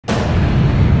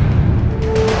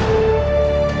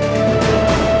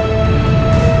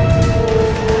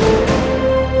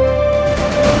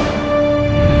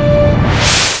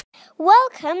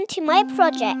Welcome to my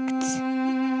project.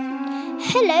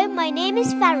 Hello, my name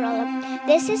is Farrell.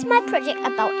 This is my project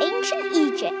about ancient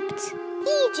Egypt.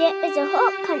 Egypt is a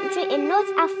hot country in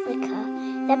North Africa.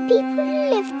 The people who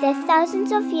lived there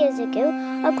thousands of years ago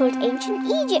are called ancient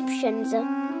Egyptians.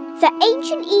 The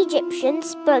ancient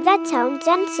Egyptians built their towns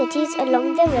and cities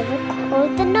along the river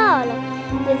called the Nile.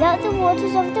 Without the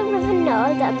waters of the river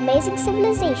Nile, the amazing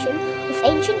civilization of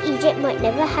ancient Egypt might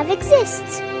never have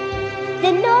existed.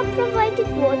 The Nile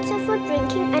provided water for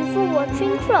drinking and for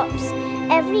watering crops.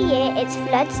 Every year its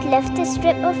floods left a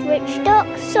strip of rich dark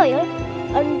soil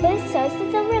on both sides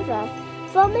of the river.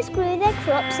 Farmers grew their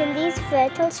crops in these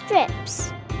fertile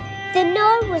strips. The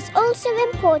Nile was also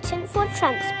important for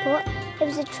transport. It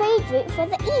was a trade route for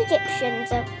the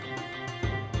Egyptians.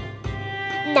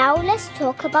 Now let's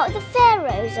talk about the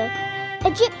pharaohs.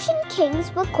 Egyptian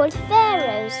kings were called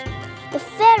pharaohs. The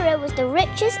pharaoh was the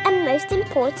richest and most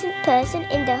important person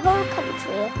in the whole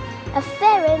country. A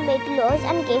pharaoh made laws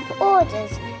and gave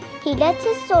orders. He led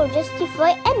his soldiers to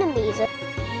fight enemies.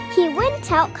 He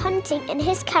went out hunting in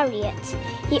his chariot.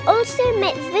 He also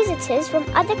met visitors from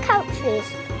other countries.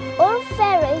 All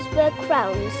pharaohs wore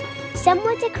crowns. Some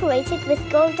were decorated with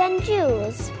gold and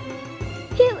jewels.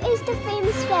 Who is the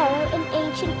famous pharaoh in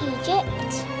ancient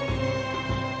Egypt?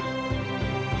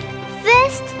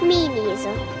 First, Menes.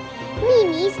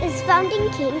 Menes is founding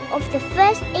king of the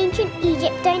first ancient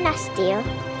Egypt dynasty.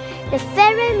 The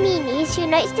pharaoh Menes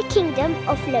unites the kingdom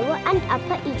of Lower and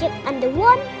Upper Egypt under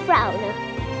one crown.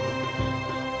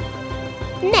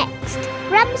 Next,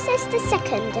 Ramses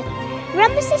II.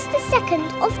 Ramses II,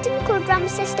 often called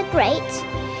Ramses the Great,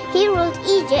 he ruled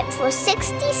Egypt for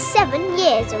 67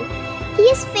 years. He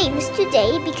is famous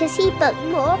today because he built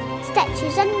more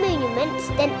statues and monuments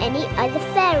than any other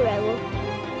pharaoh.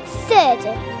 Third,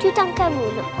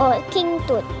 Tutankhamun or King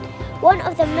Tut. One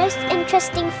of the most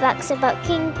interesting facts about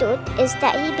King Tut is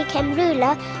that he became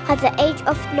ruler at the age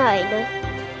of 9.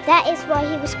 That is why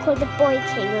he was called the Boy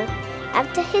King.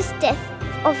 After his death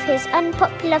of his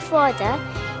unpopular father,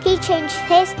 he changed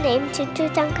his name to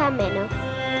Tutankhamen,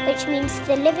 which means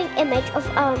the living image of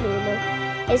Amun.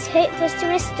 His hope was to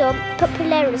restore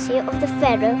popularity of the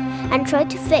pharaoh and try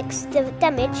to fix the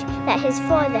damage that his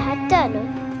father had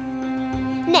done.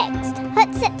 Next,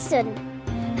 Hatshepsut.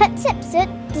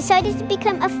 Hatshepsut decided to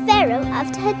become a pharaoh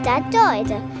after her dad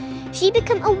died. She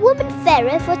became a woman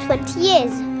pharaoh for 20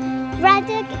 years.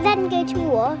 Rather than go to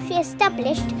war, she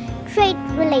established trade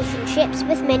relationships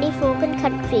with many foreign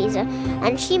countries,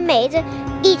 and she made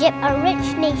Egypt a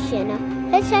rich nation.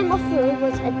 Her time of rule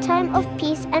was a time of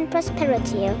peace and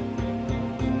prosperity.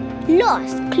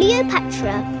 Last,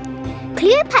 Cleopatra.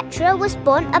 Cleopatra was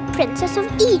born a princess of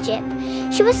Egypt.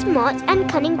 She was smart and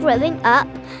cunning growing up,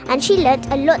 and she learnt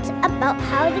a lot about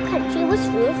how the country was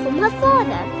ruled from her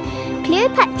father.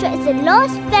 Cleopatra is the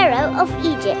last pharaoh of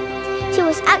Egypt. She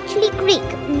was actually Greek,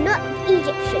 not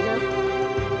Egyptian.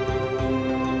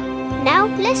 Now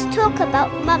let's talk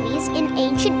about mummies in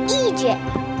ancient Egypt.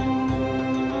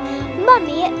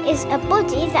 Mummy is a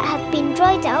body that had been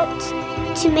dried out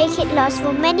to make it last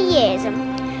for many years.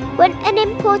 When an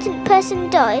important person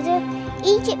died,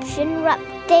 Egyptians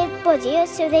wrapped their body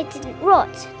so they didn't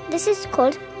rot. This is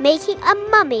called making a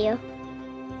mummy.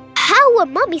 How were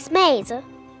mummies made?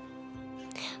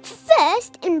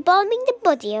 First, embalming the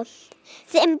body.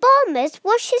 The embalmers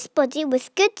wash his body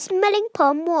with good-smelling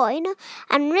palm wine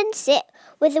and rinse it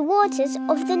with the waters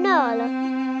of the Nile.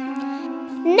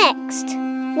 Next,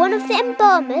 one of the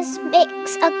embalmers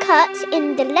makes a cut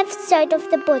in the left side of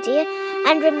the body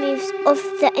and removes of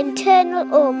the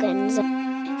internal organs.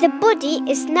 The body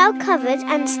is now covered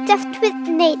and stuffed with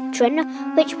natron,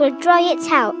 which will dry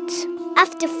it out.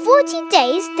 After 40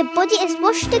 days, the body is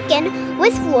washed again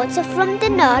with water from the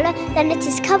Nile, then it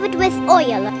is covered with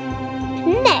oil.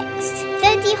 Next,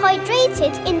 the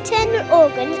dehydrated internal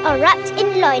organs are wrapped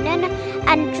in linen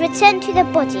and returned to the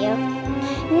body.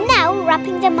 Now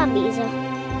wrapping the mummies.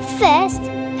 First,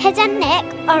 head and neck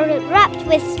are wrapped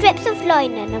with strips of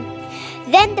linen.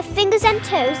 Then the fingers and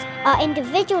toes are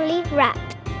individually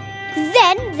wrapped.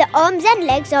 Then the arms and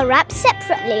legs are wrapped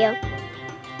separately.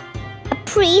 A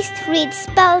priest reads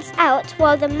spells out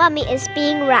while the mummy is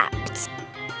being wrapped.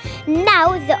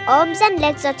 Now the arms and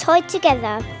legs are tied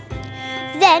together.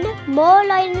 Then more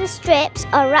linen strips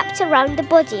are wrapped around the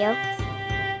body.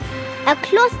 A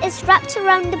cloth is wrapped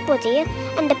around the body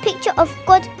and a picture of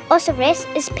god Osiris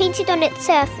is painted on its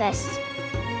surface.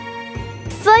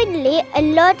 Finally, a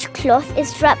large cloth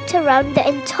is wrapped around the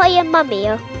entire mummy.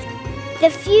 The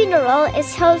funeral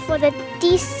is held for the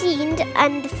deceased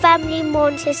and the family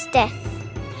mourns his death.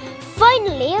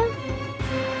 Finally,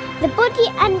 The body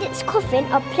and its coffin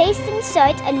are placed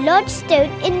inside a large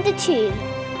stone in the tomb,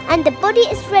 and the body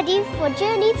is ready for a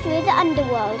journey through the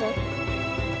underworld.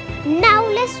 Now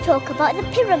let's talk about the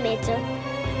pyramids.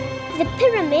 The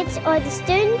pyramids are the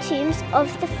stone tombs of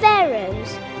the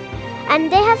pharaohs,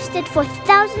 and they have stood for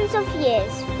thousands of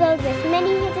years, filled with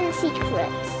many hidden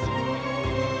secrets.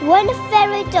 When a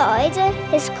pharaoh died,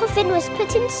 his coffin was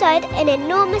put inside an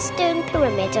enormous stone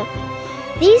pyramid.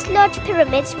 These large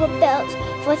pyramids were built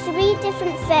for 3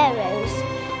 different pharaohs.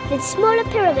 The smaller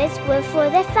pyramids were for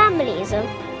their families.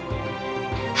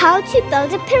 How to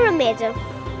build a pyramid?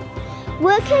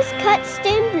 Workers cut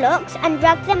stone blocks and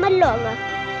dragged them along.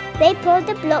 They pulled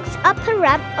the blocks up a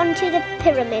ramp onto the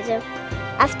pyramid.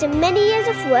 After many years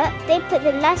of work, they put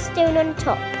the last stone on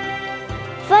top.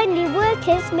 Finally,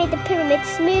 workers made the pyramid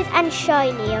smooth and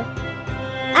shiny.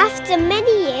 After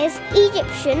many years,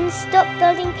 Egyptians stopped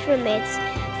building pyramids.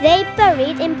 They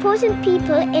buried important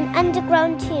people in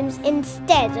underground tombs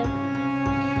instead.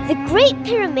 The Great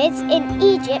Pyramids in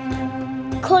Egypt,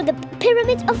 called the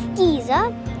Pyramid of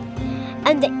Giza,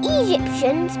 and the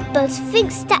Egyptians built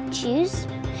Sphinx statues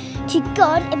to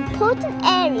guard important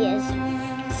areas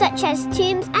such as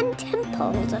tombs and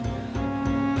temples,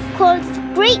 called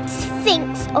the Great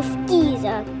Sphinx of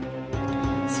Giza.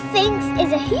 Sphinx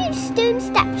is a huge stone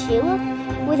statue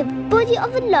with a body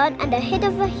of a lion and a head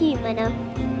of a human.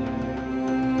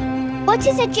 What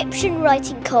is Egyptian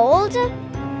writing called?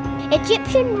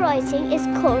 Egyptian writing is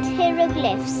called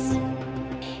hieroglyphs.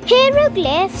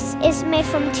 Hieroglyphs is made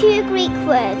from 2 Greek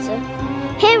words.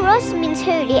 Hieros means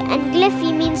holy and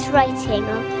glyphi means writing.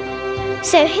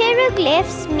 So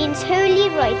hieroglyphs means holy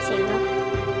writing.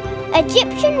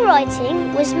 Egyptian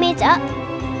writing was made up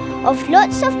of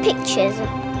lots of pictures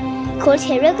called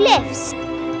hieroglyphs.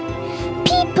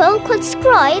 People called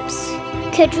scribes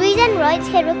could read and write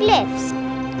hieroglyphs.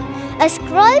 A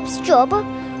scribe's job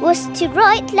was to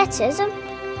write letters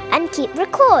and keep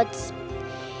records.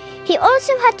 He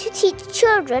also had to teach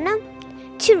children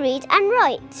to read and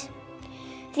write.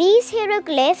 These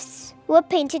hieroglyphs were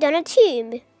painted on a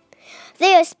tomb.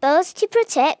 They are supposed to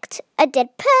protect a dead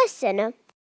person.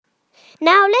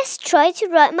 Now let's try to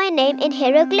write my name in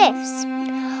hieroglyphs.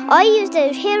 I used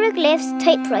a hieroglyphs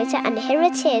typewriter and here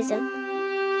it is.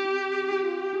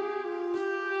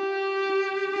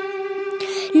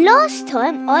 Last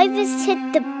time I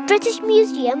visited the British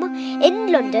Museum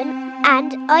in London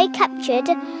and I captured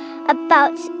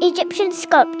about Egyptian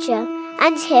sculpture,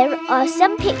 and here are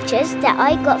some pictures that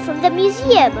I got from the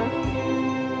museum.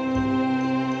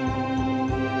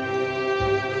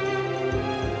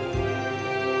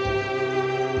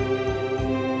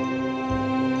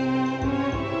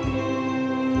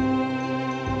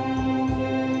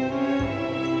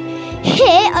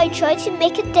 Here I tried to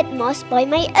make a dead mouse by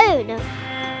my own.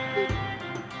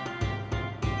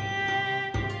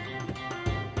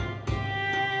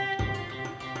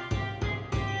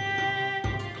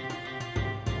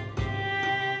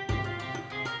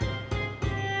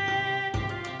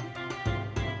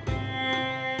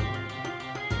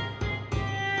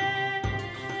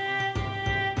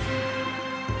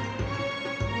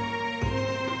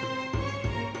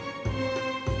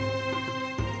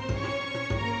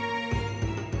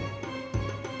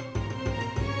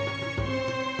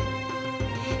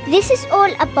 This is all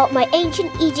about my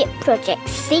Ancient Egypt project.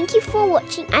 Thank you for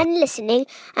watching and listening,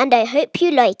 and I hope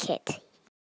you like it.